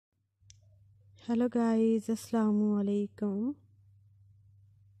Hello guys, Assalamu alaikum.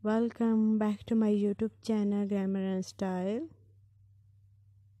 Welcome back to my YouTube channel Grammar and Style.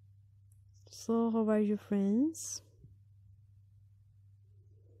 So how are you friends?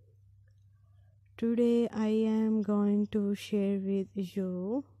 Today I am going to share with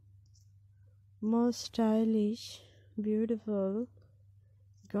you most stylish, beautiful,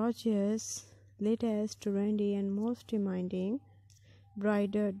 gorgeous, latest, trendy and most demanding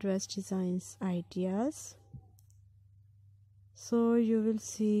bridal dress designs ideas. So you will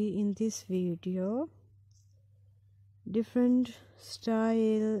see in this video different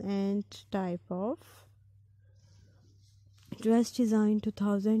style and type of dress design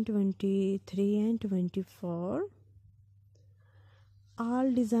 2023 and 24.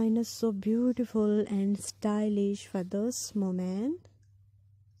 All designers so beautiful and stylish for this moment.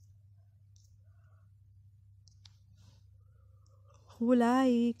 Who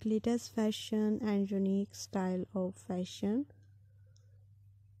like latest fashion and unique style of fashion.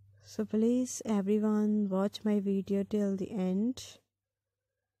 So please everyone watch my video till the end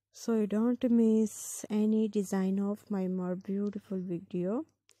so you don't miss any design of my more beautiful video,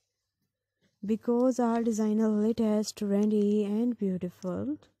 because our design are latest, trendy and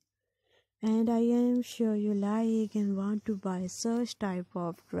beautiful, and I am sure you like and want to buy such type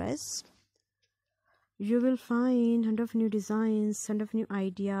of dress. You will find hundred of new designs, hundred of new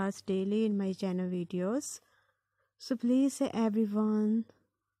ideas daily in my channel videos. So please everyone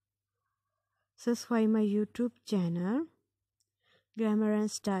subscribe my YouTube channel Grammar and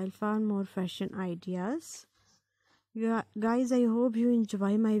Style for more fashion ideas. Guys, I hope you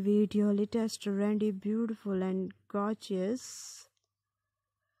enjoy my video, latest, trendy, beautiful and gorgeous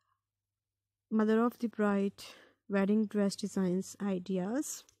mother of the bride wedding dress designs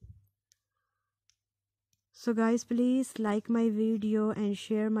ideas. So guys, please like my video and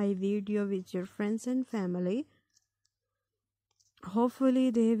share my video with your friends and family.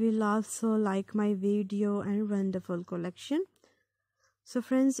 Hopefully they will also like my video and wonderful collection. So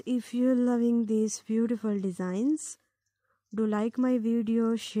friends, if you're loving these beautiful designs, do like my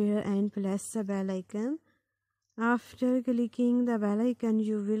video, share and press the bell icon. After clicking the bell icon,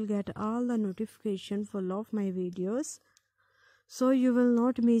 you will get all the notification full of my videos, so you will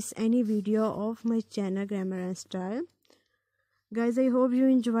not miss any video of my channel Grammar and Style. Guys, I hope you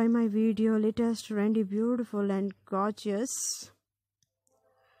enjoy my video, latest, trendy, beautiful and gorgeous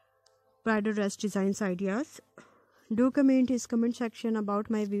bridal dress designs ideas. Do comment in comment section about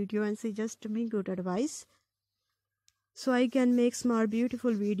my video and suggest me good advice so I can make more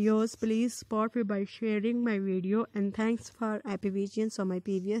beautiful videos. Please support me by sharing my video, and thanks for happy visions on my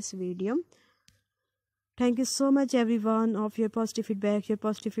previous video. Thank you so much everyone of your positive feedback. Your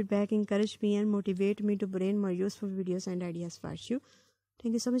positive feedback encourage me and motivate me to bring more useful videos and ideas for you.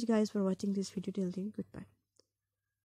 Thank you so much guys for watching this video till then. Goodbye.